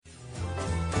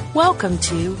Welcome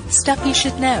to Stuff You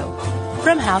Should Know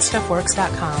from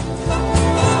HowStuffWorks.com.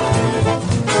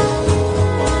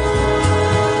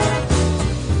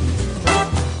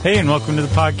 Hey, and welcome to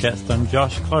the podcast. I'm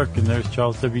Josh Clark, and there's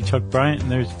Charles W. Chuck Bryant,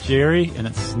 and there's Jerry, and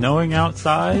it's snowing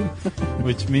outside,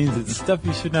 which means it's Stuff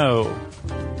You Should Know.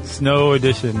 Snow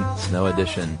edition. Snow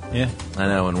edition. Yeah. I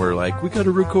know, and we're like, we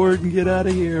gotta record and get out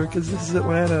of here, because this is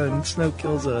Atlanta, and snow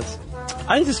kills us.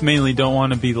 I just mainly don't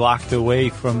want to be locked away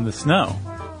from the snow.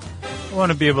 I want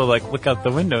to be able to, look out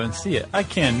the window and see it. I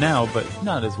can now, but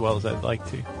not as well as I'd like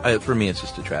to. For me, it's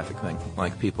just a traffic thing.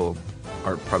 People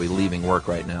are probably leaving work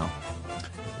right now.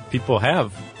 People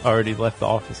have already left the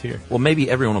office here. Well, maybe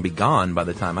everyone will be gone by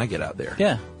the time I get out there.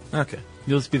 Yeah. Okay.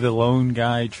 You'll just be the lone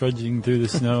guy trudging through the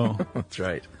snow. That's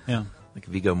right. Yeah. Like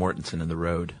Viggo Mortensen in The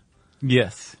Road.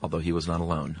 Yes. Although he was not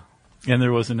alone. And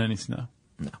there wasn't any snow.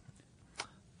 No.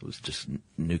 It was just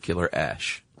nuclear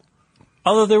ash.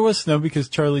 Although there was snow because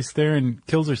Charlize Theron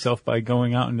kills herself by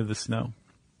going out into the snow.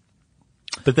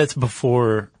 But that's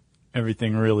before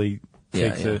everything really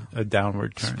takes a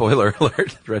downward turn. Spoiler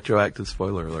alert. Retroactive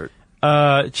spoiler alert.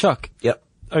 Chuck. Yep.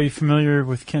 Are you familiar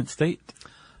with Kent State?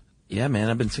 Yeah, man.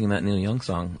 I've been singing that Neil Young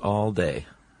song all day.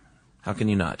 How can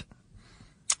you not?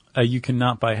 You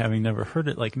cannot by having never heard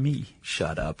it like me.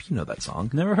 Shut up. You know that song.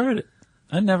 Never heard it.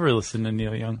 I never listened to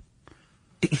Neil Young.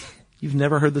 You've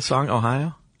never heard the song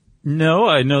Ohio? No,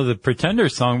 I know the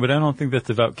Pretenders song, but I don't think that's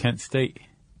about Kent State.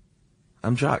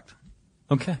 I'm shocked.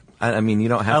 Okay. I mean, you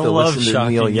don't have to listen to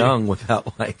Neil Young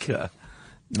without knowing.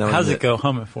 How's it go?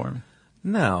 Hum it for me.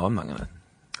 No, I'm not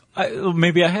gonna.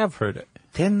 Maybe I have heard it.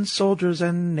 10 soldiers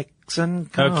and Nixon.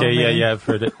 Okay, yeah, I've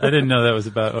heard it. I didn't know that was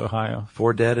about Ohio.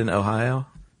 4 dead in Ohio?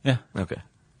 Yeah. Okay.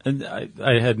 And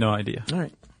I had no idea. All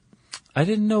right. I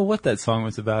didn't know what that song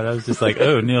was about. I was just like,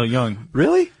 oh, Neil Young.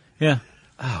 Really? Yeah.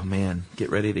 Oh, man. Get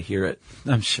ready to hear it.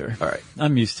 I'm sure. All right.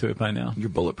 I'm used to it by now. You're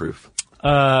bulletproof.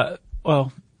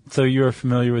 Well, so you're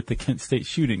familiar with the Kent State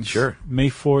shootings. Sure. May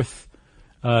 4th,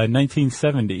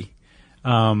 1970.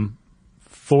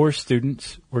 4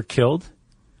 students were killed.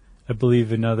 I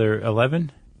believe another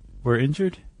 11 were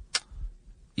injured.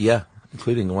 Yeah,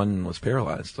 including one was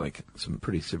paralyzed, some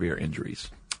pretty severe injuries.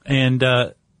 And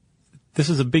this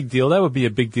is a big deal. That would be a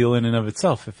big deal in and of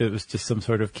itself if it was just some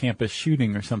sort of campus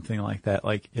shooting or something like that.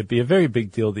 It'd be a very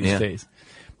big deal these days.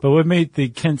 But what made the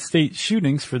Kent State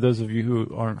shootings, for those of you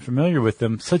who aren't familiar with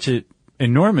them, such an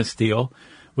enormous deal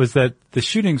was that the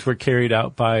shootings were carried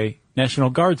out by National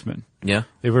Guardsmen. Yeah.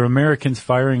 They were Americans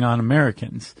firing on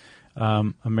Americans.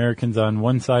 Americans on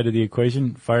one side of the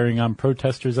equation firing on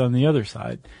protesters on the other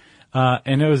side.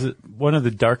 And it was one of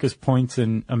the darkest points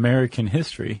in American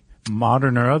history,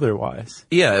 modern or otherwise.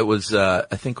 Yeah, it was, I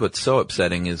think what's so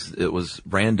upsetting is it was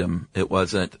random. It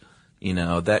wasn't,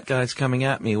 that guy's coming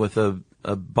at me with a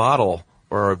bottle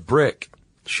or a brick.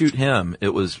 Shoot him. It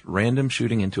was random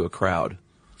shooting into a crowd.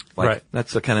 Right.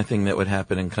 That's the kind of thing that would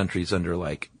happen in countries under,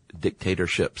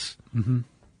 dictatorships. Mm-hmm.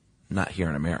 Not here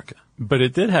in America. But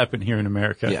it did happen here in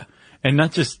America. Yeah. And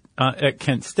not just at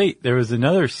Kent State. There was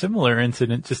another similar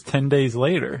incident just 10 days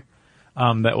later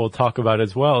that we'll talk about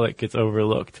as well that gets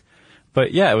overlooked.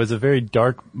 But yeah, it was a very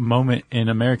dark moment in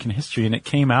American history, and it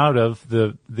came out of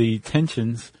the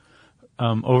tensions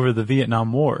over the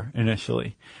Vietnam War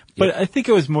initially. But Yep. I think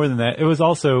it was more than that. It was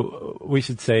also, we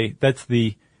should say, that's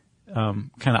the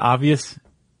kind of obvious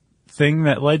thing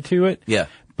that led to it. Yeah.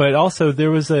 But also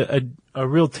there was a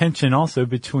real tension also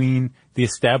between the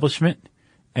establishment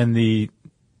and the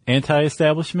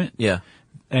anti-establishment. Yeah.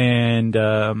 And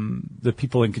the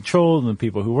people in control and the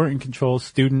people who weren't in control,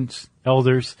 students,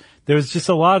 elders. There was just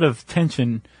a lot of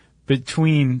tension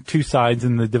between two sides,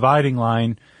 and the dividing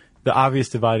line, the obvious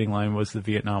dividing line, was the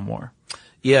Vietnam War.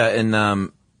 Yeah, and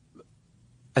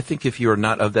I think if you're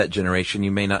not of that generation,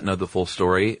 you may not know the full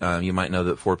story. You might know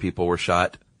that 4 people were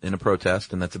shot in a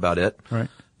protest, and that's about it. Right.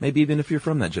 Maybe even if you're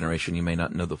from that generation, you may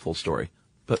not know the full story.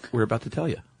 But we're about to tell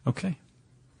you. Okay.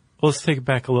 Well, let's take it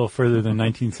back a little further than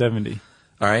 1970.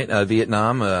 All right.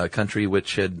 Vietnam, a country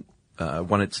which had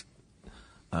won its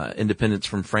independence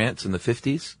from France in the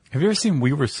 50s. Have you ever seen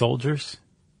We Were Soldiers?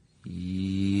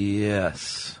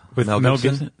 Yes. With Mel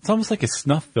Gibson? It's almost like a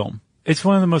snuff film. It's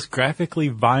one of the most graphically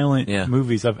violent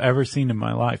movies I've ever seen in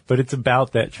my life. But it's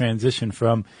about that transition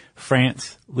from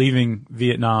France leaving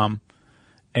Vietnam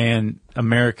and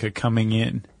America coming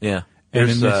in. Yeah. And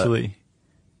initially...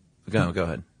 Go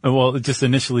ahead. Well, just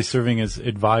initially serving as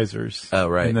advisors. Oh,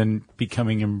 right. And then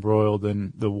becoming embroiled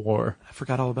in the war. I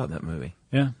forgot all about that movie.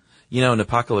 Yeah. In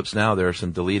Apocalypse Now, there are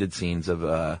some deleted scenes of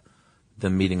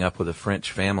them meeting up with a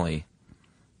French family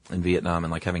in Vietnam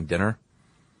and having dinner.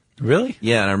 Really?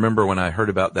 Yeah, and I remember when I heard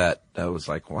about that, I was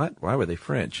like, what? Why were they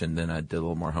French? And then I did a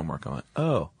little more homework on it.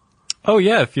 Oh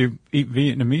yeah, if you eat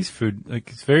Vietnamese food, like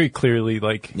it's very clearly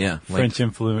like French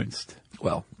influenced.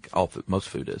 Well, most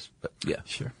food is, but yeah.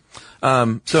 Sure.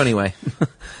 So anyway,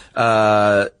 in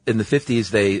the 50s,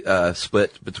 they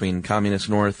split between communist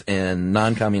North and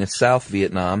non-communist South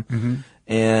Vietnam. Mm-hmm.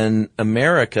 And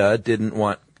America didn't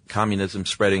want communism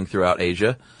spreading throughout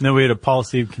Asia. No, we had a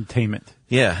policy of containment.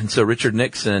 Yeah, and so Richard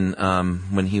Nixon,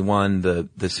 when he won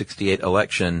the 68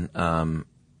 election,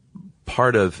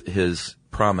 part of his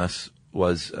promise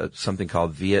was something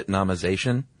called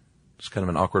Vietnamization. It's kind of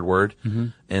an awkward word. Mm-hmm.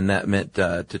 And that meant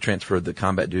to transfer the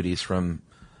combat duties from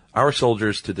our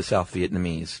soldiers to the South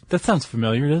Vietnamese. That sounds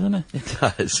familiar, doesn't it? It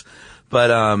does.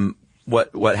 But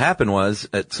what happened was,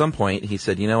 at some point, he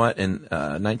said, you know what, in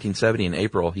 1970, in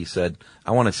April, he said,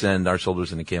 I want to send our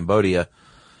soldiers into Cambodia.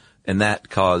 And that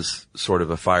caused sort of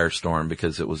a firestorm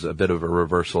because it was a bit of a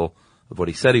reversal of what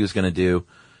he said he was going to do.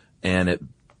 And it,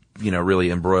 really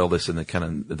embroiled us in the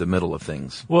kind of the middle of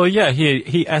things. Well, yeah,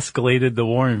 he escalated the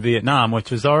war in Vietnam,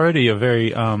 which was already a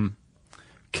very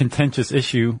contentious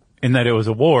issue in that it was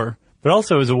a war, but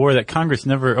also it was a war that Congress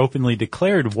never openly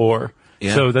declared war.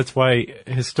 Yeah. So that's why,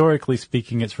 historically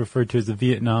speaking, it's referred to as the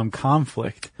Vietnam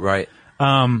conflict. Right.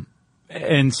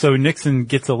 And so Nixon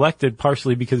gets elected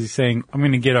partially because he's saying, I'm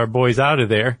going to get our boys out of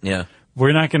there. Yeah.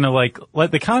 We're not going to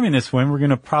let the communists win. We're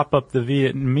going to prop up the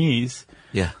Vietnamese.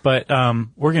 Yeah. But,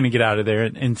 we're going to get out of there.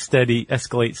 And instead he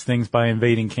escalates things by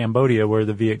invading Cambodia where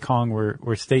the Viet Cong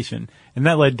were stationed. And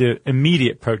that led to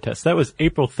immediate protests. That was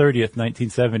April 30th,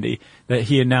 1970 that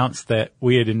he announced that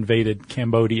we had invaded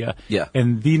Cambodia. Yeah.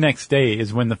 And the next day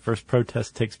is when the first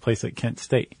protest takes place at Kent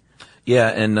State. Yeah.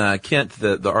 And, Kent,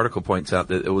 the article points out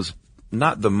that it was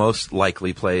not the most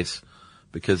likely place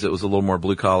because it was a little more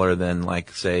blue collar than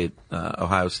say,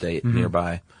 Ohio State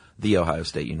nearby, the Ohio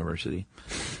State University.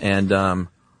 And,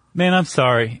 man, I'm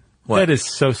sorry. What? That is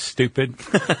so stupid.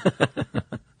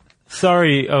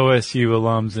 Sorry, OSU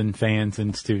alums and fans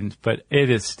and students, but it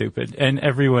is stupid. And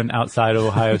everyone outside of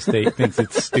Ohio State thinks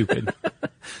it's stupid.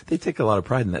 They take a lot of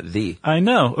pride in that "the." I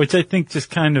know, which I think just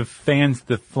kind of fans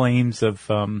the flames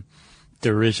of,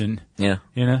 derision. Yeah.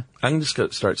 I can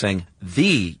just start saying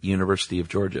the University of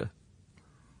Georgia.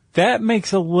 That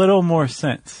makes a little more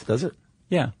sense. Does it?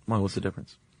 Yeah. Why? What's the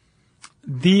difference?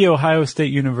 The Ohio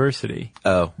State University.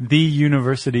 Oh. The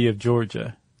University of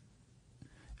Georgia.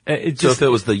 So if it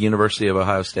was the University of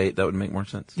Ohio State, that would make more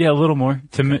sense? Yeah, a little more.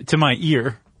 To my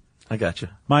ear. I got you.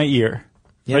 My ear.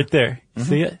 Yeah. Right there. Mm-hmm.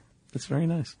 See it? That's very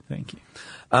nice. Thank you.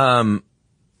 At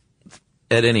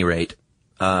any rate,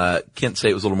 Kent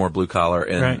State was a little more blue collar,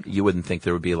 and you wouldn't think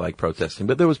there would be protesting,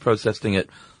 but there was protesting at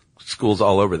schools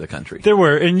all over the country. There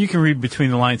were, and you can read between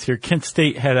the lines here. Kent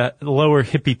State had a lower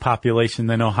hippie population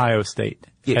than Ohio State.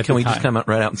 Yeah, can we just come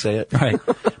right out and say it? Right.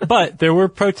 But there were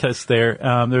protests there.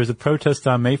 There was a protest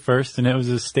on May 1st, and it was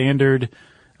a standard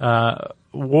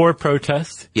war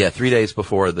protest. Yeah, 3 days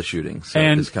before the shooting. So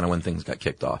it's kind of when things got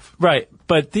kicked off. Right.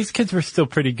 But these kids were still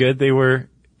pretty good. They were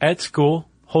at school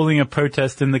holding a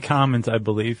protest in the Commons, I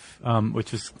believe,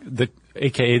 which was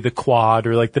AKA the quad,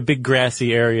 or the big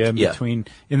grassy area in between,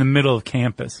 in the middle of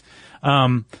campus.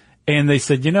 And they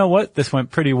said, you know what? This went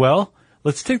pretty well.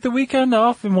 Let's take the weekend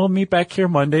off and we'll meet back here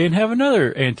Monday and have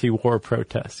another anti-war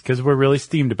protest because we're really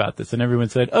steamed about this. And everyone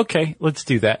said, okay, let's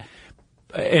do that.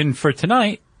 And for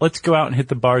tonight, let's go out and hit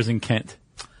the bars in Kent.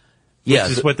 Yeah.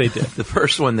 Which is what they did. The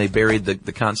first one, they buried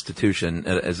the Constitution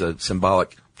as a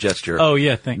symbolic gesture. Oh,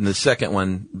 yeah, thanks. And the second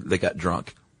one, they got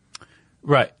drunk.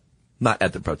 Right. Not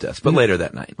at the protest, but later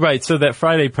that night. Right. So that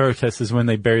Friday protest is when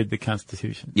they buried the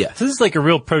Constitution. Yeah. So this is a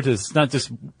real protest. It's not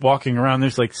just walking around.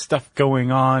 There's stuff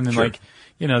going on and Sure.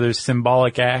 there's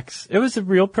symbolic acts. It was a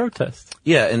real protest.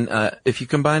 Yeah. And, if you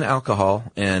combine alcohol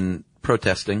and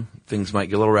protesting, things might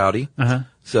get a little rowdy. Uh-huh.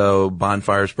 So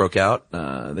bonfires broke out.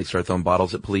 They started throwing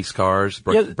bottles at police cars,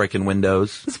 breaking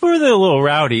windows. That's where they're a little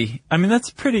rowdy. I mean,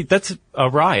 that's a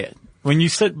riot. When you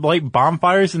set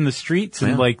bonfires in the streets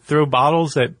and throw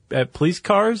bottles at police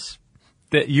cars,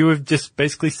 that you have just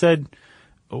basically said,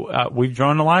 we've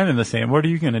drawn a line in the sand. What are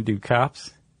you going to do,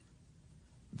 cops?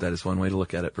 That is one way to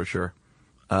look at it for sure.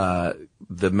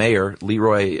 The mayor,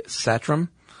 Leroy Satram,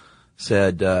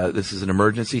 said, this is an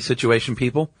emergency situation,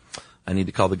 people. I need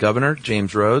to call the governor,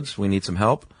 James Rhodes. We need some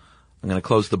help. I'm going to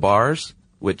close the bars,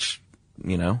 which, isn't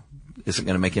going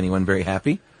to make anyone very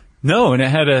happy. No, and it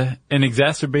had an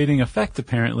exacerbating effect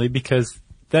apparently, because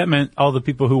that meant all the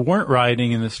people who weren't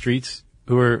rioting in the streets,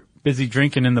 who were busy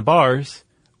drinking in the bars,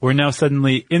 were now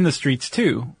suddenly in the streets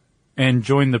too and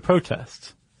joined the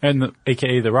protests and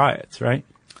AKA the riots, right?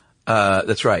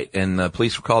 That's right. And the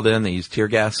police were called in. They used tear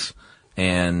gas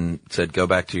and said, go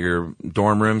back to your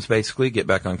dorm rooms, basically, get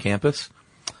back on campus.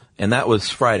 And that was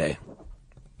Friday.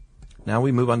 Now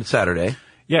we move on to Saturday.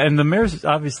 Yeah, and the mayor's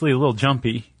obviously a little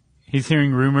jumpy. He's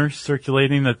hearing rumors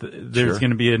circulating that there's going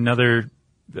to be another,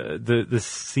 the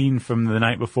scene from the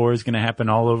night before is going to happen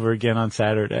all over again on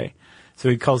Saturday. So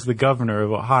he calls the governor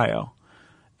of Ohio.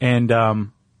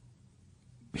 And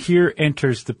here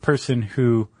enters the person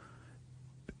who,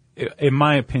 in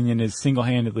my opinion, is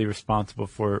single-handedly responsible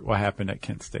for what happened at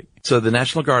Kent State. So the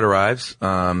National Guard arrives.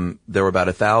 There were about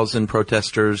 1,000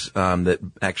 protesters that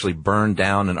actually burned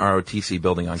down an ROTC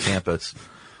building on campus,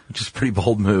 which is a pretty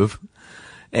bold move.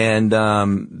 And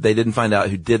they didn't find out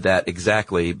who did that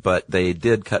exactly, but they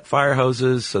did cut fire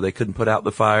hoses so they couldn't put out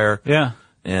the fire. Yeah.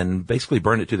 And basically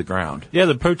burned it to the ground. Yeah,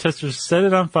 the protesters set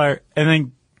it on fire and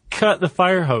then cut the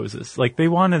fire hoses. Like, they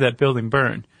wanted that building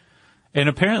burned. And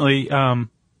apparently,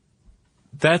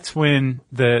 that's when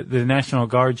the National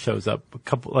Guard shows up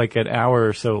an hour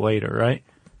or so later, right?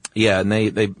 Yeah, and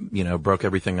they broke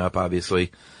everything up,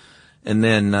 obviously. And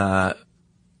then,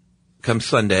 come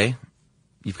Sunday,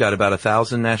 you've got about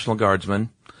 1,000 National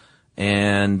Guardsmen,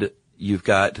 and you've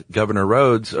got Governor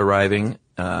Rhodes arriving,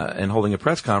 and holding a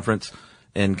press conference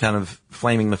and kind of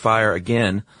flaming the fire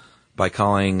again by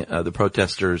calling, the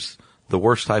protesters the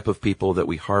worst type of people that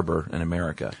we harbor in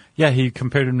America. Yeah, he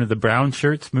compared them to the brown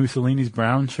shirts, Mussolini's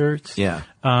brown shirts. Yeah.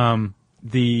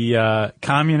 The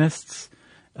communists,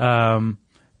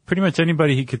 pretty much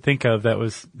anybody he could think of that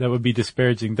would be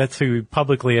disparaging. That's who he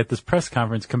publicly at this press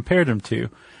conference compared him to.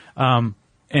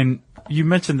 And you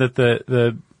mentioned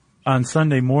that on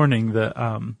Sunday morning,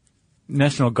 the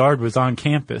National Guard was on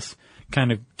campus,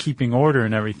 kind of keeping order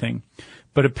and everything.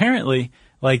 But apparently,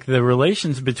 like, the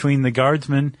relations between the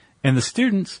guardsmen and the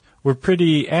students were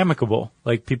pretty amicable.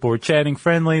 Like, people were chatting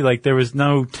friendly. Like, there was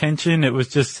no tension. It was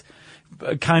just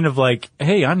kind of like,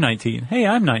 hey, I'm 19. Hey,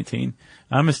 I'm 19.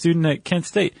 I'm a student at Kent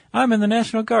State. I'm in the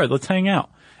National Guard. Let's hang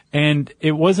out. And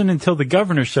it wasn't until the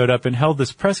governor showed up and held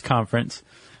this press conference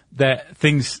that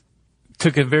things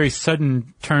took a very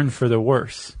sudden turn for the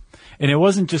worse. And it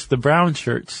wasn't just the brown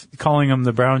shirts, calling them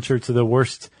the brown shirts are the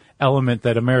worst element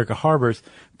that America harbors,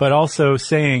 but also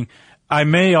saying, I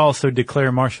may also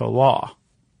declare martial law.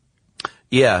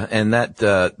 Yeah, and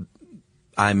that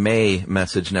I may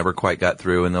message never quite got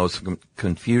through, and there was some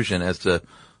confusion as to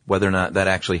whether or not that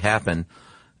actually happened.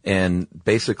 And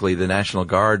basically the National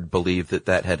Guard believed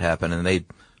that had happened, and they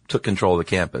took control of the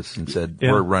campus and said,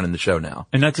 we're running the show now.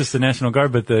 And not just the National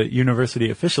Guard, but the university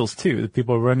officials too. The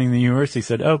people running the university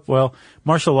said, oh, well,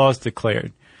 martial law is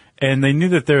declared. And they knew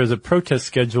that there was a protest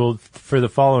scheduled for the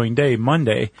following day,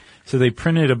 Monday, so they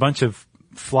printed a bunch of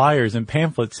flyers and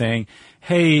pamphlets saying,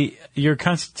 hey, your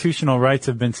constitutional rights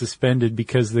have been suspended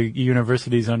because the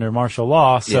university's under martial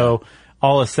law, so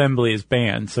all assembly is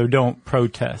banned, so don't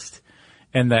protest.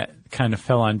 And that kind of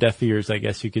fell on deaf ears, I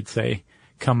guess you could say,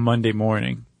 come Monday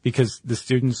morning, because the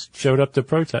students showed up to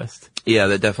protest. Yeah,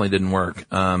 that definitely didn't work.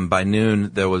 By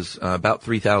noon, there was about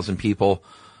 3,000 people,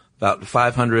 about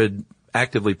 500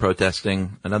 actively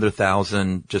protesting, another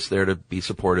 1,000 just there to be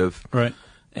supportive. Right.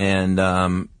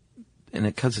 And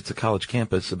because it's a college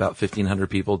campus, about 1,500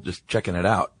 people just checking it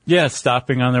out. Yeah,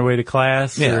 stopping on their way to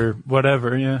class or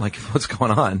whatever, yeah. Like, what's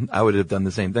going on? I would have done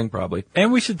the same thing probably.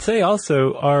 And we should say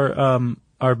also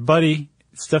our buddy,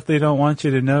 Stuff They Don't Want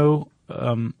You to Know,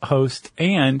 host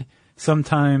and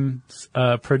sometimes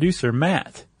producer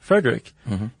Matt Frederick,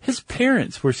 his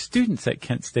parents were students at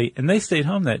Kent State, and they stayed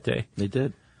home that day. They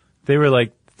did. They were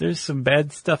like, there's some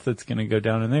bad stuff that's going to go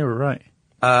down, and they were right.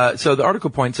 So the article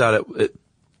points out it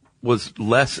was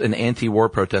less an anti-war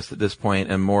protest at this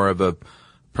point and more of a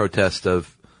protest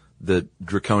of the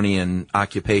draconian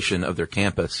occupation of their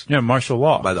campus. Yeah, martial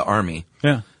law. By the Army.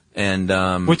 Yeah.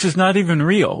 And which is not even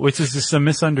real, which is just a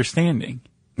misunderstanding.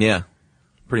 Yeah,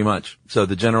 pretty much. So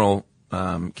the General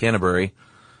Canterbury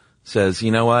says, you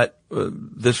know what?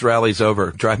 This rally's over.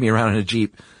 Drive me around in a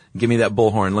Jeep. Give me that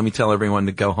bullhorn. Let me tell everyone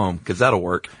to go home, because that'll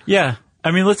work. Yeah.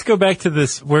 I mean, let's go back to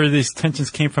this, where these tensions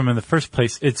came from in the first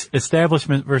place. It's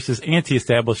establishment versus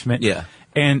anti-establishment. Yeah.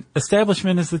 And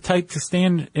establishment is the type to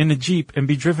stand in a Jeep and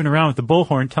be driven around with the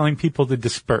bullhorn telling people to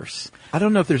disperse. I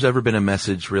don't know if there's ever been a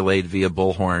message relayed via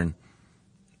bullhorn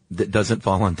that doesn't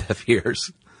fall on deaf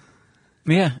ears.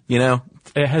 Yeah. You know?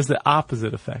 It has the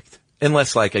opposite effect.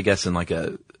 Unless, like, I guess in like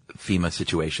a FEMA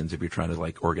situations, if you're trying to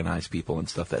like organize people and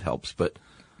stuff, that helps. But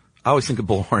I always think of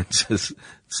bullhorns as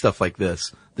stuff like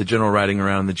this. The general riding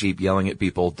around in the Jeep yelling at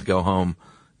people to go home,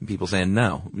 and people saying,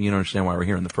 no, you don't understand why we're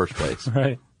here in the first place.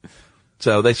 Right.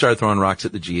 So they started throwing rocks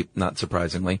at the Jeep, not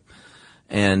surprisingly.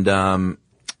 And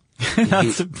Not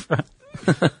surprised.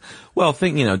 Well,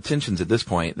 tensions at this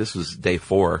point. This was day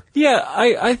 4. Yeah,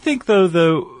 I think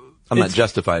though. I'm not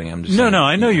justifying it. I'm just No, saying,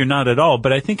 I know you're not at all,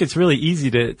 but I think it's really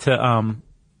easy to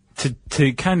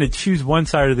kind of choose one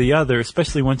side or the other,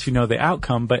 especially once you know the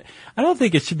outcome. But I don't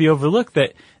think it should be overlooked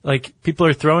that, like, people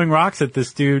are throwing rocks at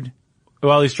this dude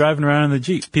while he's driving around in the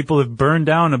Jeep. People have burned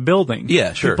down a building.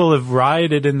 Yeah, sure. People have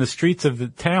rioted in the streets of the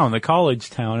town, the college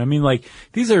town. I mean, like,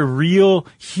 these are real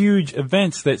huge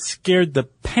events that scared the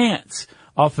pants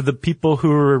off of the people who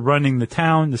were running the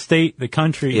town, the state, the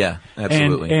country. Yeah,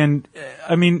 absolutely. And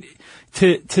I mean,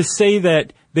 to say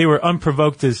that they were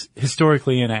unprovoked is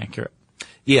historically inaccurate.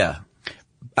 Yeah.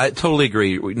 I totally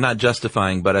agree. Not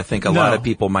justifying, but I think a lot of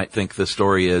people might think the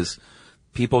story is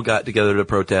people got together to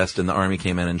protest and the army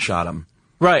came in and shot them.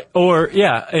 Right. Or,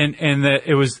 yeah, and that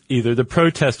it was either the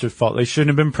protesters' fault. They shouldn't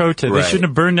have been protesting. Right. They shouldn't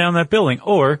have burned down that building.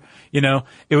 Or,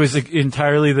 it was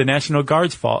entirely the National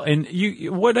Guard's fault. And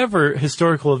whatever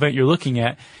historical event you're looking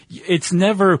at, it's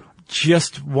never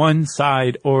just one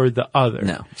side or the other.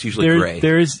 No, it's usually gray.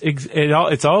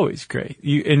 It's always gray.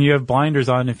 And you have blinders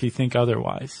on if you think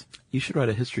otherwise. You should write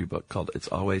a history book called It's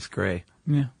Always Gray.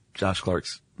 Yeah. Josh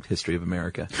Clark's History of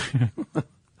America.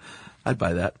 I'd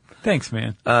buy that. Thanks,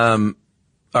 man.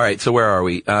 All right, so where are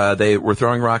we? They were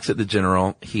throwing rocks at the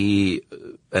general. He,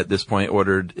 at this point,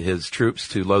 ordered his troops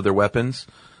to load their weapons,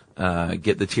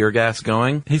 get the tear gas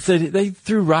going. He said, they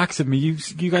threw rocks at me.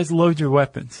 You guys load your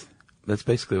weapons. That's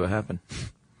basically what happened.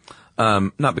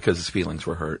 Not because his feelings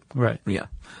were hurt. Right. Yeah.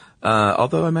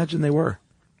 Although I imagine they were.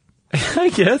 I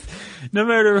guess. No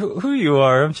matter who you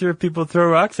are, I'm sure people throw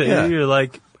rocks at you. You're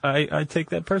like, I take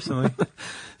that personally.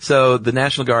 So the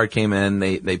National Guard came in.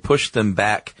 They pushed them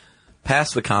back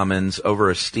past the Commons over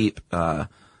a steep,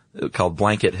 called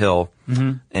Blanket Hill,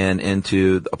 and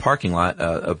into a parking lot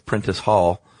of Prentice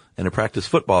Hall and a practice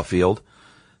football field.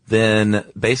 Then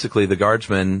basically the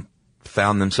guardsmen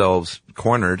found themselves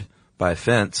cornered by a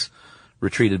fence,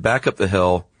 retreated back up the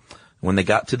hill. When they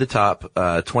got to the top,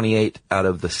 28 out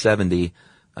of the 70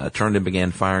 turned and began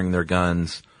firing their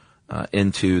guns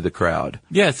into the crowd.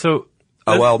 Yeah, so...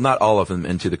 well, not all of them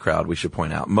into the crowd, we should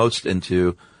point out. Most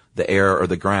into the air or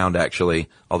the ground, actually,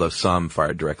 although some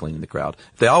fired directly into the crowd.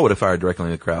 If they all would have fired directly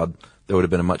into the crowd, there would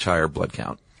have been a much higher blood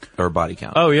count or body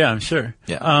count. Oh, yeah, I'm sure.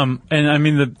 Yeah. And I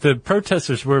mean, the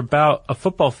protesters were about a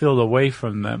football field away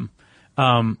from them.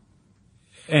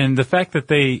 And the fact that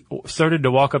they started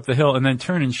to walk up the hill and then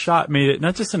turn and shot made it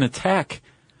not just an attack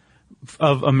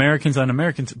of Americans on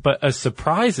Americans, but a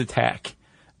surprise attack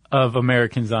of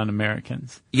Americans on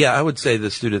Americans. Yeah, I would say the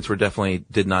students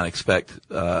did not expect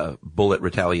bullet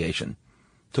retaliation.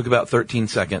 Took about 13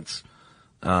 seconds.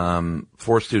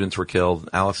 4 students were killed.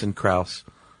 Allison Krauss,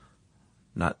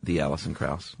 not the Allison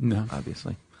Krauss, no,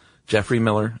 obviously. Jeffrey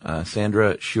Miller,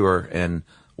 Sandra Schur, and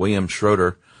William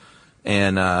Schroeder.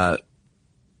 And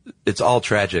it's all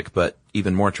tragic, but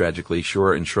even more tragically,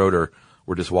 Schur and Schroeder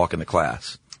were just walking to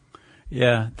class.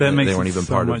 Yeah, that makes it They weren't even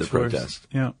so part of the much worse. protest.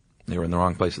 Yeah. They were in the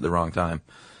wrong place at the wrong time.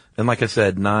 And like I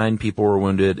said, 9 people were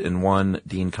wounded and 1,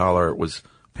 Dean Collar, was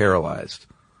paralyzed.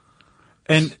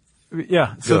 And,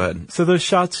 yeah. Go ahead. So those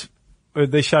shots,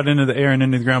 they shot into the air and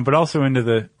into the ground, but also into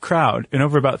the crowd. In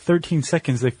over about 13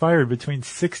 seconds, they fired between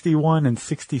 61 and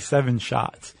 67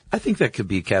 shots. I think that could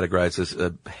be categorized as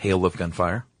a hail of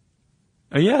gunfire.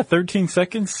 Yeah, 13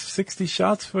 seconds, 60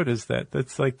 shots. What is that?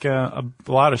 That's like a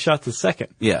lot of shots a second.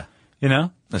 Yeah.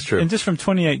 That's true. And just from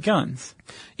 28 guns.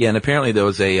 Yeah, and apparently there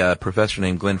was a professor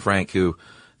named Glenn Frank who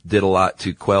did a lot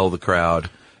to quell the crowd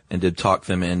and did talk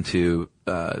them into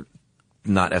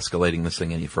not escalating this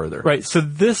thing any further. Right. So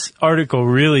this article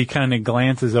really kind of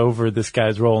glances over this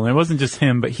guy's role. And it wasn't just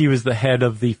him, but he was the head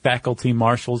of the faculty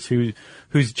marshals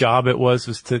whose job it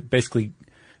was to basically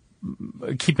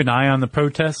keep an eye on the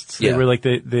protests. Yeah. They were like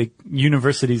the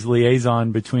university's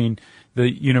liaison between the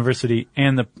university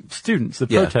and the students, the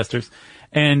protesters.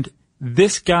 And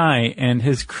this guy and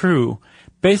his crew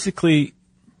basically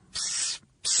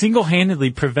single-handedly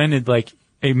prevented like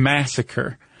a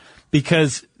massacre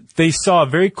because they saw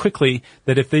very quickly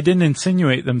that if they didn't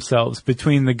insinuate themselves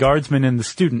between the guardsmen and the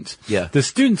students, the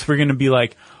students were going to be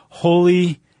like,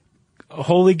 holy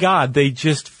God, they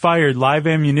just fired live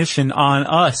ammunition on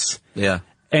us. Yeah.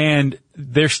 And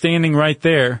they're standing right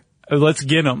there. Let's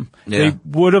get them. Yeah. They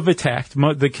would have attacked.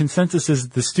 The consensus is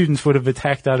the students would have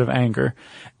attacked out of anger,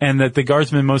 and that the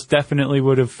guardsmen most definitely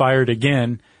would have fired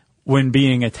again when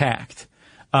being attacked.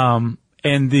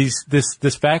 And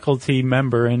this faculty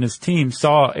member and his team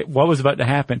saw what was about to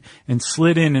happen and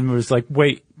slid in and was like,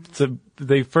 wait. So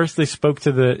they spoke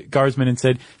to the guardsmen and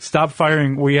said, stop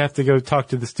firing. We have to go talk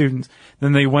to the students.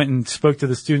 Then they went and spoke to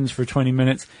the students for 20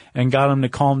 minutes and got them to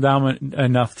calm down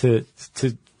enough to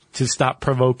stop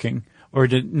provoking or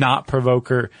to not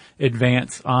provoke or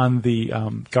advance on the,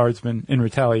 guardsmen in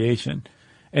retaliation,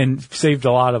 and saved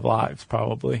a lot of lives,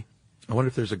 probably. I wonder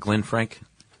if there's a Glenn Frank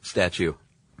statue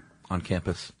on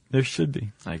campus. There should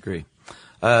be. I agree.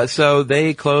 So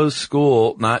they closed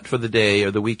school not for the day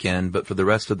or the weekend, but for the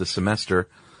rest of the semester.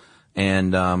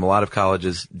 And a lot of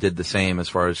colleges did the same as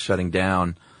far as shutting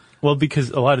down. Well,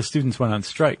 because a lot of students went on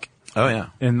strike. Oh, yeah.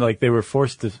 And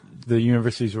the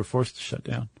universities were forced to shut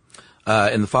down.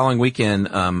 In the following weekend,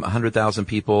 100,000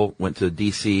 people went to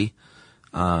D.C.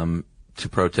 To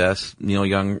protest. Neil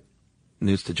Young,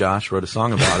 News to Josh, wrote a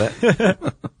song about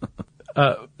it.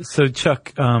 So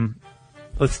Chuck,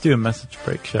 let's do a message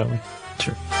break, shall we?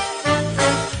 Sure.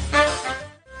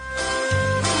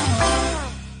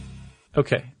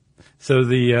 Okay. So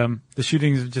the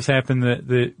shootings have just happened.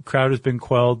 The crowd has been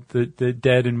quelled. The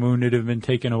dead and wounded have been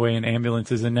taken away in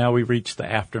ambulances, and now we reach the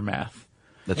aftermath.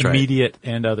 That's right. Immediate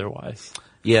and otherwise.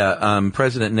 Yeah.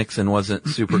 President Nixon wasn't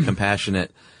super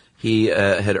compassionate. He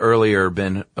had earlier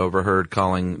been overheard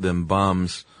calling them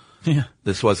bums. Yeah.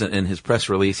 This wasn't in his press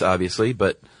release, obviously,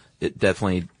 but it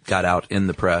definitely got out in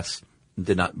the press.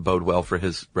 Did not bode well for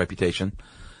his reputation.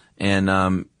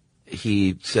 And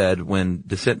he said, when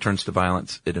dissent turns to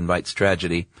violence, it invites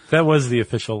tragedy. That was the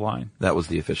official line. That was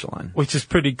the official line. Which is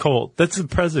pretty cold. That's the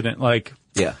president. Like,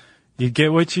 yeah, you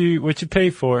get what you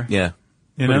pay for. Yeah,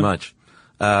 you pretty know? much.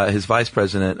 His vice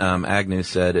president, Agnew,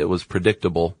 said it was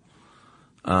predictable.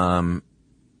 Also,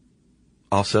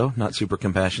 not super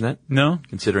compassionate. No?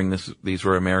 Considering these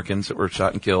were Americans that were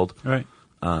shot and killed. Right.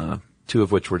 2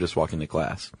 of which were just walking to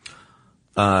class.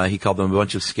 He called them a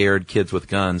bunch of scared kids with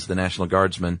guns, the National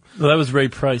Guardsmen. Well, that was Ray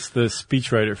Price, the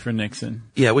speechwriter for Nixon.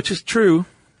 Yeah, which is true.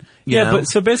 You know? But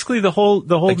so basically the whole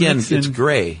again, Nixon, it's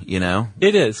gray, you know?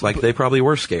 It is. Like they probably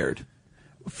were scared.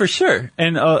 For sure.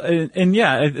 And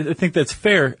yeah, I think that's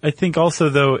fair. I think also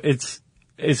though it's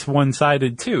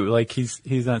one-sided too. Like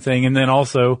he's not saying, and then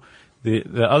also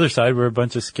the other side were a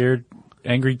bunch of scared,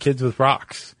 angry kids with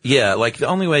rocks. Yeah, like the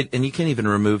only way, and you can't even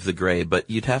remove the gray, but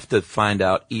you'd have to find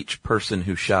out each person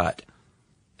who shot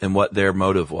and what their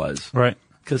motive was. Right.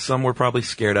 Because some were probably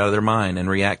scared out of their mind and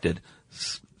reacted.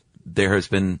 There has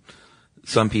been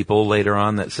some people later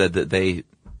on that said that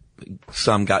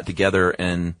some got together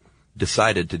and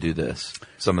decided to do this.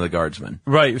 Some of the guardsmen.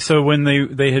 Right. So when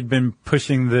they had been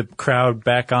pushing the crowd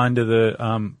back onto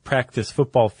the practice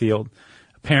football field,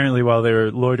 apparently while they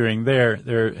were loitering there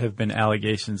have been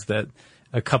allegations that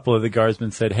a couple of the guardsmen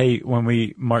said, hey, when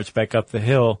we march back up the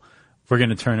hill, we're going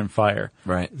to turn and fire.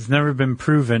 Right. It's never been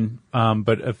proven,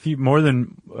 but more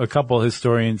than a couple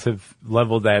historians have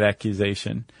leveled that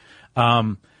accusation.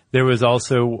 There was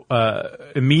also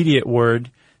immediate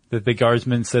word that the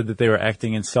guardsmen said that they were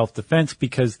acting in self-defense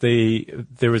because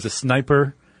there was a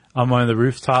sniper on one of the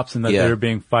rooftops and that they were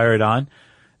being fired on.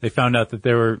 They found out that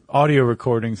there were audio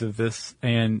recordings of this,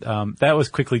 and that was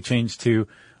quickly changed to,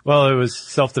 well, it was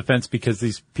self-defense because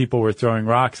these people were throwing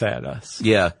rocks at us.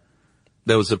 Yeah.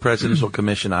 There was a presidential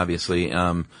commission, obviously,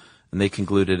 and they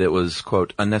concluded it was,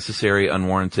 quote, unnecessary,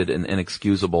 unwarranted, and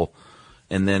inexcusable.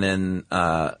 And then in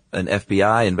an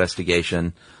FBI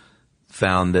investigation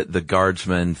found that the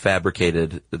guardsmen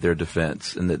fabricated their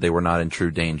defense and that they were not in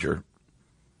true danger.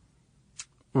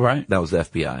 Right. That was the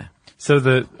FBI.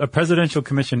 So a presidential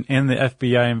commission and the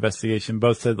FBI investigation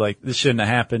both said, like, this shouldn't have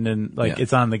happened and, like,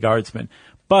 it's on the guardsmen.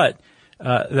 But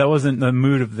that wasn't the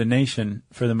mood of the nation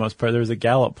for the most part. There was a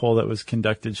Gallup poll that was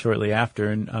conducted shortly after,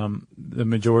 and the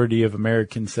majority of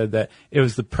Americans said that it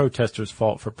was the protesters'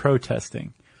 fault for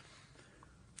protesting.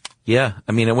 Yeah.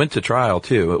 I mean, it went to trial,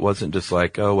 too. It wasn't just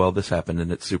like, oh, well, this happened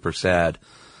and it's super sad.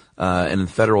 And in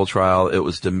the federal trial, it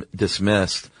was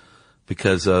dismissed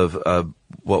because of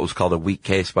what was called a weak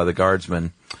case by the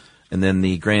guardsmen. And then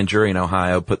the grand jury in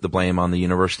Ohio put the blame on the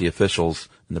university officials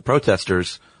and the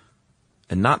protesters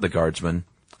and not the guardsmen.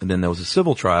 And then there was a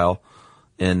civil trial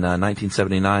in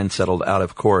 1979 settled out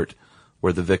of court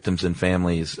where the victims and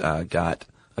families got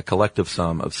a collective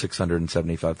sum of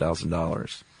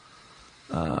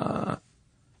 $675,000.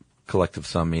 Collective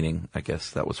sum meaning, I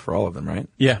guess that was for all of them, right?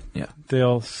 Yeah. Yeah. They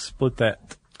all split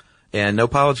that. And no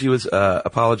apology was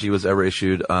ever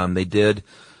issued. They did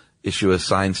issue a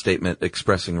signed statement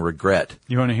expressing regret.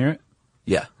 You want to hear it?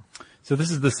 Yeah. So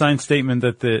this is the signed statement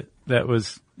that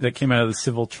came out of the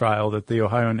civil trial that the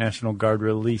Ohio National Guard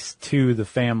released to the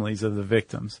families of the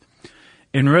victims.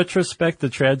 In retrospect, the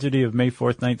tragedy of May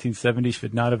 4th, 1970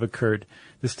 should not have occurred.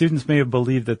 The students may have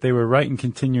believed that they were right in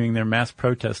continuing their mass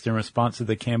protest in response to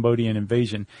the Cambodian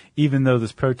invasion, even though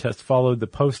this protest followed the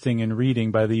posting and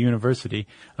reading by the university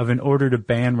of an order to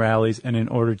ban rallies and an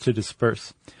order to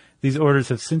disperse. These orders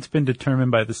have since been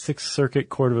determined by the Sixth Circuit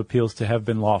Court of Appeals to have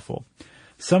been lawful.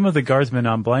 Some of the guardsmen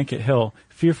on Blanket Hill,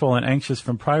 fearful and anxious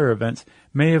from prior events,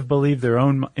 may have believed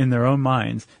in their own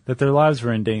minds that their lives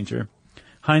were in danger.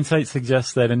 Hindsight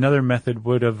suggests that another method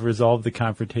would have resolved the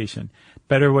confrontation.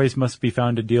 Better ways must be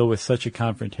found to deal with such a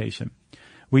confrontation.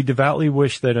 We devoutly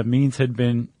wish that a means had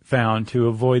been found to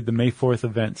avoid the May 4th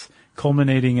events,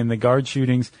 culminating in the guard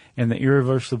shootings and the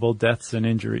irreversible deaths and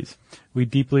injuries. We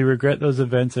deeply regret those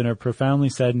events and are profoundly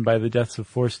saddened by the deaths of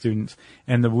 4 students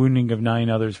and the wounding of 9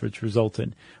 others which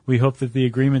resulted. We hope that the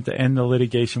agreement to end the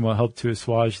litigation will help to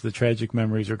assuage the tragic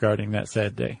memories regarding that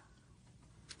sad day.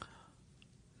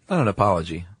 Not an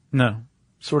apology. No.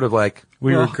 Sort of like,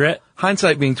 we regret.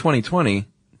 Hindsight being 20/20,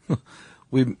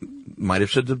 we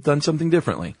should have done something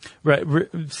differently. Right.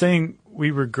 Saying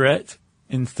we regret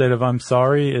instead of I'm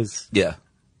sorry is. Yeah.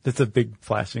 That's a big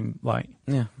flashing light.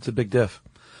 Yeah. It's a big diff.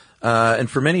 And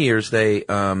for many years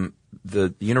the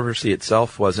university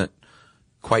itself wasn't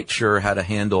quite sure how to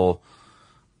handle,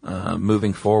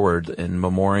 moving forward in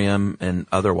memoriam and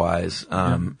otherwise.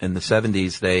 In the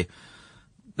 70s,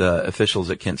 the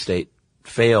officials at Kent State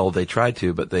failed. They tried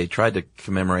to, but they tried to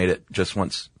commemorate it just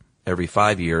once every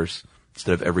 5 years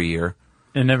instead of every year.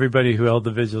 And everybody who held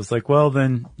the vigils like, well,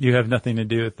 then you have nothing to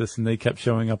do with this. And they kept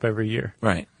showing up every year.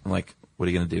 Right. I'm like, what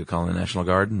are you going to do? Call in the National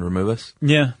Guard and remove us?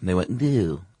 Yeah. And they went,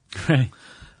 no. Right.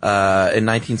 In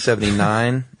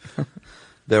 1979,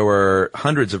 there were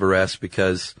hundreds of arrests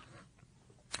because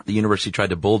the university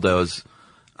tried to bulldoze,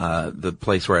 the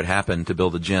place where it happened to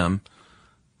build a gym.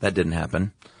 That didn't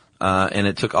happen. And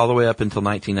it took all the way up until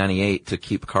 1998 to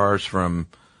keep cars from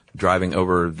driving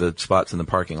over the spots in the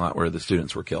parking lot where the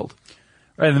students were killed.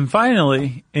 Right. And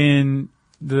finally, in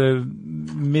the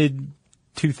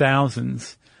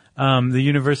mid-2000s, the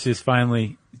university is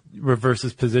finally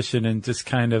reverses position and just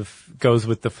kind of goes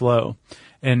with the flow.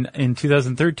 And in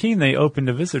 2013, they opened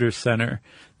a visitor center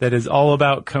that is all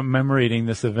about commemorating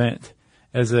this event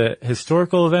as a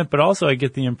historical event, but also I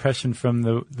get the impression from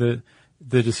the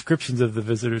descriptions of the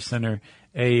visitor center,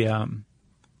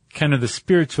 kind of the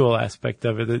spiritual aspect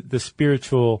of it, the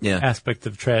spiritual aspect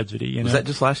of tragedy. You know? Was that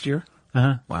just last year?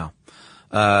 Uh-huh. Wow.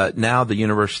 Now the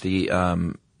university,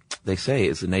 they say,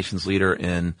 is the nation's leader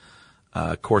in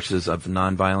courses of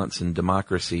nonviolence and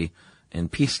democracy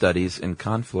and peace studies and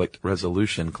conflict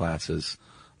resolution classes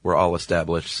were all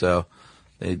established. So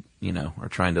they, are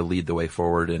trying to lead the way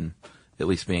forward in at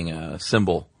least being a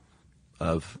symbol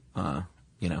of,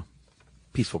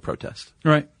 peaceful protest.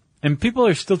 Right. And people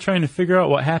are still trying to figure out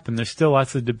what happened. There's still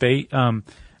lots of debate.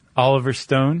 Oliver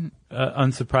Stone,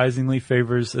 unsurprisingly,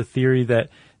 favors a theory that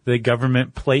the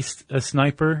government placed a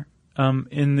sniper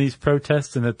in these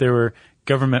protests and that there were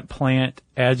government plant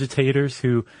agitators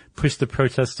who pushed the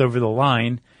protests over the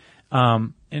line.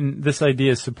 And this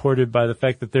idea is supported by the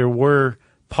fact that there were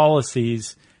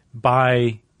policies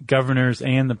by governors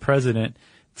and the president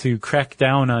to crack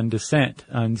down on dissent,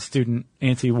 on student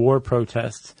anti-war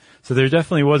protests. So there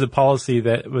definitely was a policy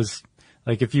that was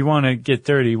like, if you want to get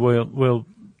dirty, we'll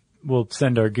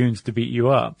send our goons to beat you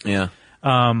up. Yeah.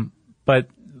 But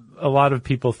a lot of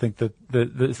people think that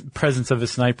the presence of a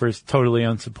sniper is totally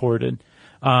unsupported.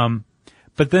 But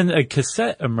then a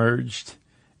cassette emerged,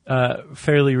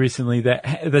 fairly recently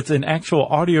that's an actual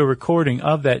audio recording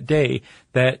of that day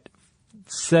that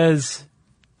says,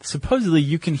 supposedly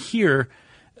you can hear,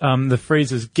 the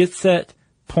phrases get set,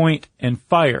 point, and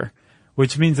fire,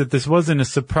 which means that this wasn't a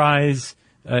surprise,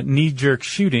 knee-jerk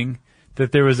shooting,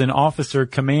 that there was an officer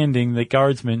commanding the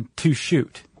guardsmen to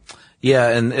shoot. Yeah,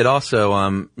 and it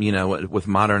also, with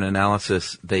modern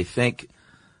analysis, they think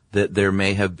that there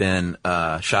may have been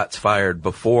shots fired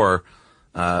before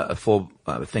a full,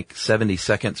 I think 70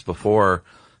 seconds before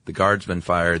the guardsmen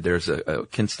fired. There's a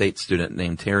Kent State student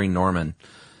named Terry Norman,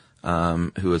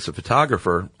 who is a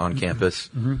photographer on campus,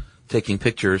 taking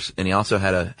pictures, and he also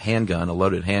had a handgun, a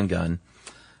loaded handgun,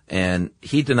 and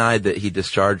he denied that he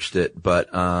discharged it, but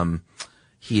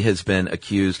he has been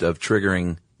accused of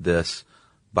triggering this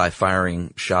by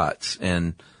firing shots,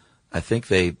 and I think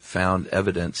they found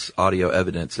audio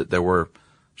evidence that there were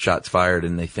shots fired,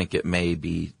 and they think it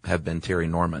may have been Terry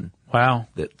Norman. Wow.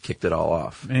 That kicked it all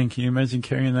off. Man, can you imagine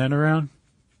carrying that around?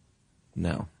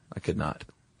 No, I could not.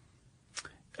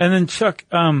 And then Chuck,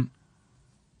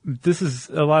 this is,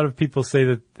 a lot of people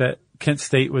say that Kent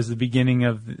State was the beginning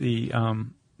of the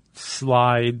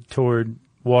slide toward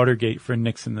Watergate for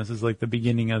Nixon. This is like the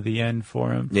beginning of the end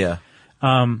for him. Yeah.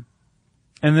 And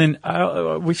then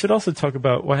we should also talk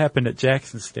about what happened at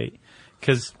Jackson State,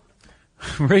 because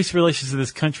race relations in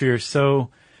this country are so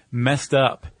messed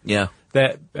up. Yeah.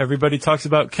 That everybody talks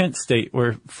about Kent State,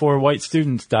 where 4 white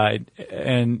students died,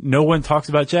 and no one talks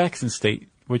about Jackson State,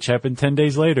 which happened 10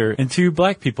 days later, and 2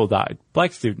 black people died,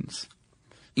 black students.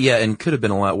 Yeah, and could have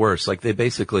been a lot worse. Like, they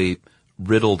basically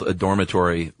riddled a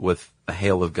dormitory with a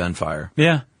hail of gunfire.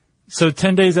 Yeah. So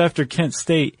 10 days after Kent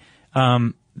State,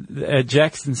 at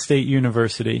Jackson State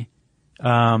University,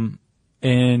 in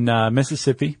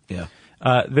Mississippi. Yeah.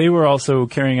 They were also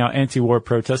carrying out anti-war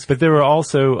protests, but there were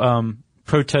also,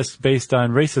 protests based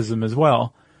on racism as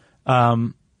well.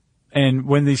 And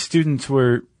when these students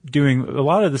were doing a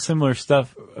lot of the similar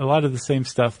stuff, a lot of the same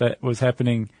stuff that was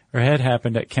happening or had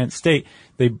happened at Kent State,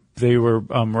 they were,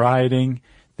 rioting.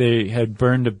 They had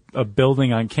burned a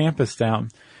building on campus down.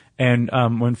 And,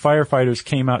 when firefighters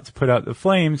came out to put out the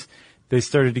flames, they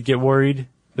started to get worried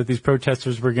that these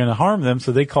protesters were going to harm them.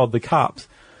 So they called the cops.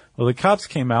 Well, the cops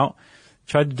came out,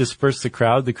 tried to disperse the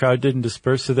crowd. The crowd didn't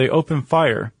disperse. So they opened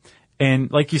fire.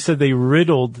 And like you said, they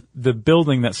riddled the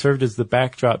building that served as the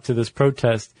backdrop to this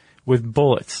protest with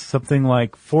bullets. Something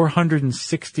like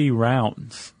 460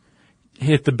 rounds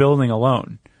hit the building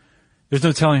alone. There's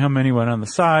no telling how many went on the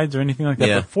sides or anything like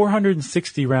that, but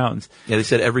 460 rounds. Yeah, they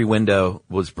said every window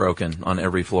was broken on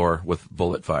every floor with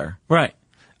bullet fire. Right.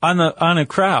 On a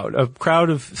crowd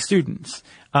of students.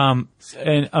 And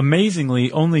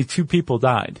amazingly, only 2 people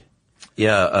died.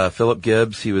 Yeah, Philip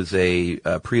Gibbs, he was a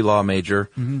pre-law major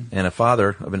and a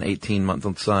father of an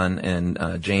 18-month-old son,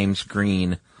 and James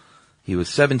Green, he was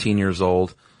 17 years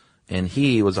old, and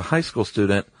he was a high school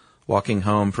student walking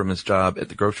home from his job at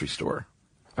the grocery store.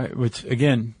 Right, which,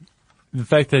 again, the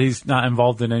fact that he's not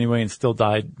involved in any way and still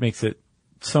died makes it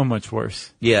so much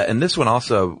worse. Yeah, and this one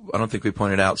also, I don't think we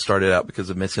pointed out, started out because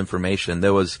of misinformation.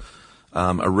 There was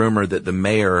a rumor that the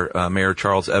Mayor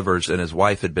Charles Evers, and his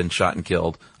wife had been shot and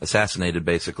killed, assassinated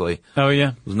basically. Oh, yeah.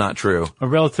 It was not true. A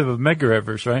relative of Medgar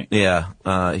Evers, right? Yeah,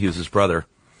 he was his brother.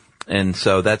 And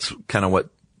so that's kind of what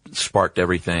sparked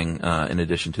everything, in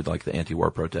addition to like the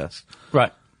anti-war protests.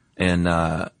 Right. And,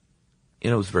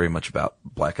 it was very much about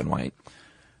black and white.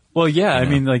 Well, yeah, I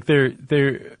mean, like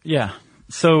yeah.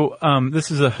 So, this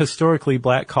is a historically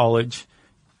black college.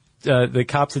 The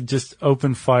cops had just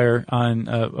opened fire on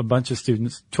a bunch of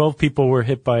students. 12 people were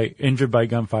injured by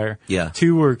gunfire. Yeah.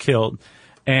 2 were killed.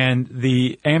 And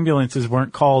the ambulances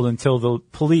weren't called until the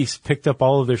police picked up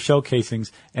all of their shell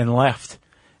casings and left.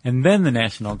 And then the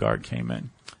National Guard came in.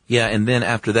 Yeah, and then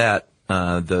after that,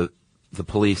 the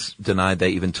police denied they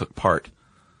even took part.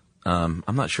 I'm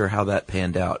not sure how that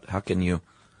panned out. How can you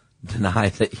deny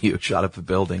that you shot up a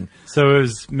building? So it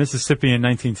was Mississippi in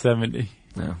 1970.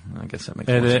 No, I guess that makes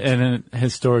more sense. At a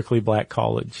historically black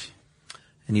college.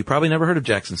 And you probably never heard of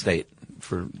Jackson State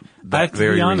for that I have to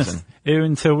very be honest, reason.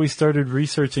 Until we started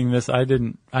researching this, I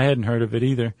hadn't heard of it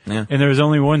either. Yeah. And there was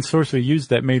only one source we used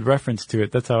that made reference to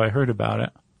it. That's how I heard about it.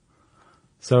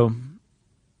 So,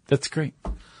 that's great.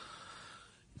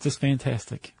 Just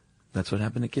fantastic. That's what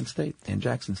happened at Kent State and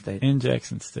Jackson State. In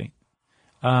Jackson State.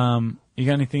 You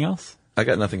got anything else? I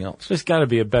got nothing else. There's got to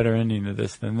be a better ending to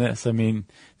this than this. I mean,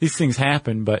 these things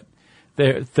happen, but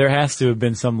there has to have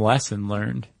been some lesson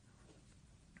learned.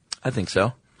 I think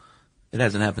so. It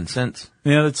hasn't happened since.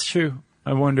 Yeah, that's true.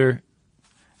 I wonder.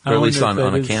 Or at least on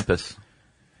a campus.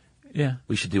 Yeah.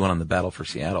 We should do one on the Battle for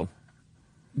Seattle.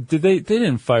 They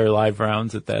didn't fire live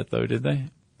rounds at that though, did they?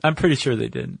 I'm pretty sure they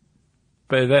didn't.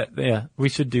 But we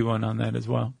should do one on that as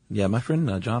well. Yeah, my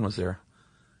friend John was there.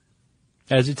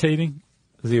 Agitating?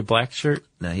 Was he a black shirt?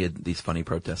 No, he had these funny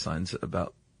protest signs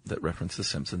that reference The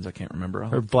Simpsons. I can't remember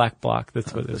all. Or Black Bloc,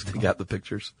 that's what it is. They got the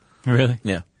pictures. Really?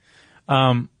 Yeah.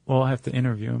 Well, I'll have to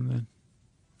interview him then.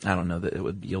 I don't know that it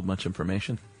would yield much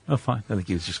information. Oh, fine. I think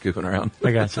he was just goofing around.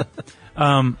 I gotcha.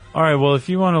 All right. Well, if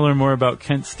you want to learn more about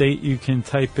Kent State, you can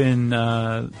type in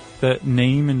that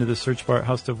name into the search bar at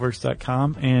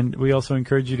howstuffworks.com. And we also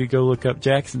encourage you to go look up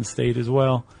Jackson State as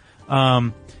well.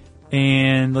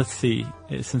 And let's see.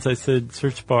 Since I said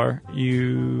search bar,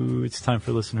 it's time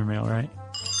for listener mail, right?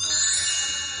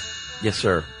 Yes,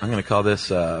 sir. I'm going to call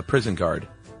this Prison Guard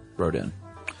wrote in.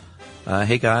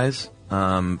 Hey, guys.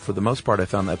 For the most part, I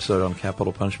found the episode on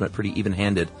capital punishment pretty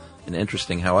even-handed and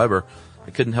interesting. However,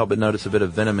 I couldn't help but notice a bit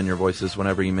of venom in your voices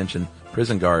whenever you mentioned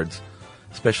prison guards,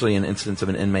 especially an instance of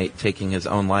an inmate taking his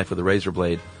own life with a razor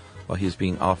blade while he was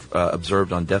being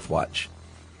observed on death watch.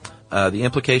 The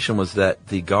implication was that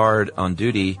the guard on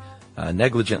duty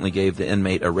negligently gave the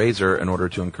inmate a razor in order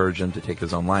to encourage him to take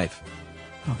his own life.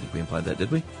 I don't think we implied that, did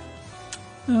we?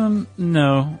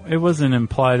 No, it wasn't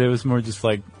implied. It was more just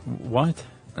like, what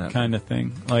kind of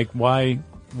thing? Like, why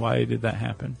did that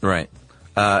happen? Right.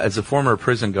 As a former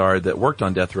prison guard that worked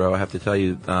on death row, I have to tell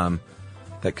you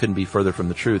that couldn't be further from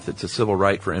the truth. It's a civil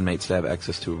right for inmates to have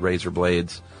access to razor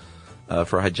blades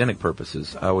for hygienic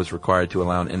purposes. I was required to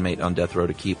allow an inmate on death row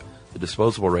to keep the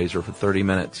disposable razor for 30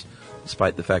 minutes,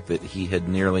 despite the fact that he had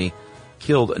nearly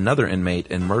killed another inmate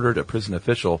and murdered a prison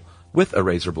official with a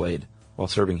razor blade while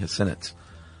serving his sentence.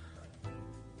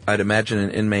 I'd imagine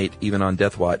an inmate, even on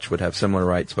death watch, would have similar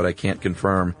rights, but I can't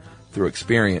confirm through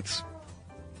experience.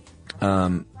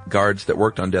 Guards that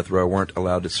worked on death row weren't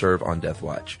allowed to serve on death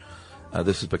watch.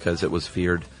 This is because it was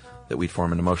feared that we'd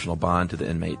form an emotional bond to the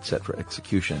inmate set for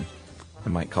execution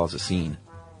and might cause a scene.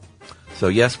 So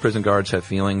yes, prison guards have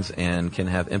feelings and can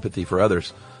have empathy for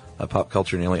others. Pop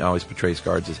culture nearly always portrays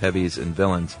guards as heavies and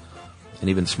villains,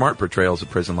 and even smart portrayals of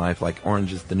prison life, like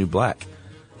Orange is the New Black,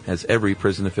 has every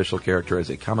prison official character as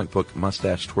a comic book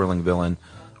mustache-twirling villain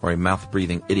or a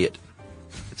mouth-breathing idiot.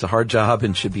 It's a hard job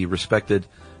and should be respected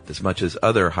as much as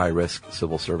other high-risk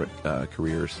civil servant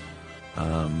careers.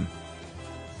 A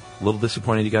little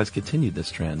disappointed you guys continued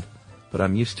this trend, but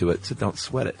I'm used to it, so don't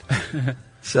sweat it.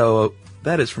 So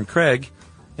that is from Craig,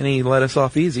 and he let us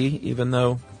off easy, even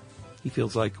though he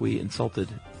feels like we insulted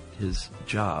his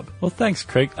job. Well, thanks,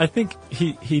 Craig. I think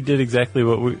he did exactly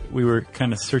what we were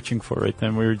kind of searching for right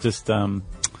then. We were just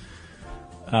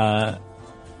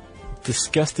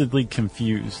disgustedly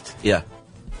confused. Yeah.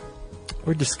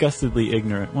 Or disgustedly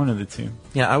ignorant, one of the two.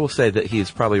 Yeah, I will say that he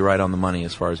is probably right on the money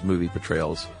as far as movie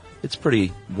portrayals. It's pretty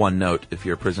one note if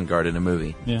you're a prison guard in a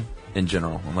movie. Yeah. In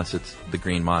general, unless it's The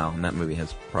Green Mile, and that movie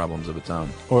has problems of its own.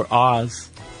 Or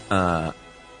Oz. I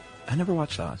never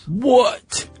watched Oz.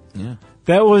 What? Yeah.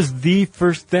 That was the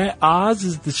first. That Oz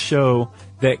is the show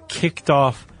that kicked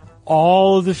off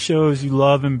all of the shows you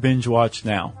love and binge watch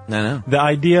now. I know. The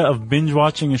idea of binge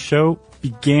watching a show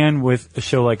began with a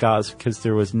show like Oz because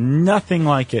there was nothing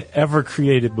like it ever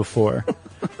created before.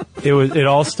 It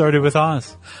all started with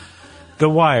Oz. The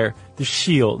Wire, The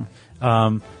Shield,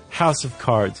 House of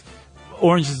Cards,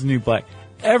 Orange is the New Black,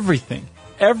 everything,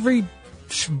 every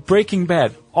Breaking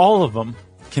Bad, all of them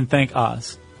can thank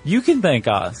Oz. You can thank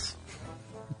Oz.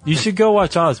 You should go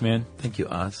watch Oz, man. Thank you,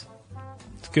 Oz.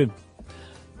 It's good.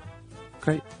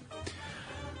 Great.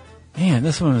 Man,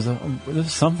 this one was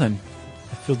something.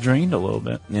 I feel drained a little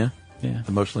bit. Yeah? Yeah.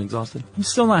 Emotionally exhausted? I'm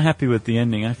still not happy with the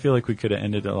ending. I feel like we could have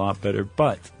ended it a lot better,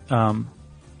 but I'll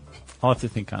have to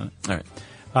think on it. All right.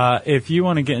 If you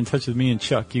want to get in touch with me and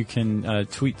Chuck, you can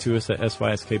tweet to us at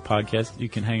SYSK Podcast. You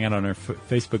can hang out on our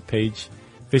Facebook page,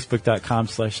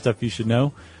 facebook.com/Stuff You Should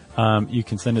Know. You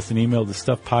can send us an email to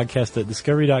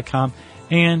stuffpodcast@discovery.com,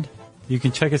 and you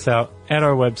can check us out at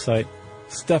our website,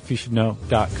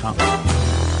 stuffyoushouldknow.com.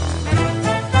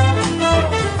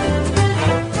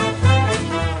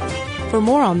 For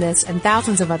more on this and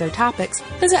thousands of other topics,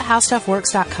 visit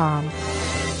howstuffworks.com.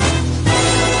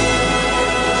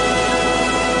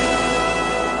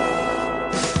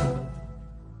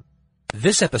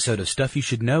 This episode of Stuff You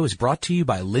Should Know is brought to you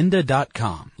by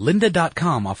lynda.com.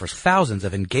 Lynda.com offers thousands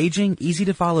of engaging,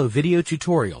 easy-to-follow video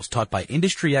tutorials taught by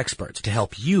industry experts to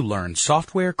help you learn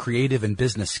software, creative, and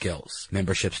business skills.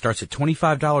 Membership starts at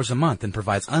 $25 a month and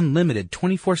provides unlimited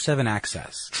 24/7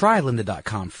 access. Try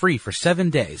lynda.com free for 7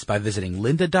 days by visiting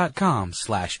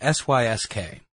lynda.com/SYSK.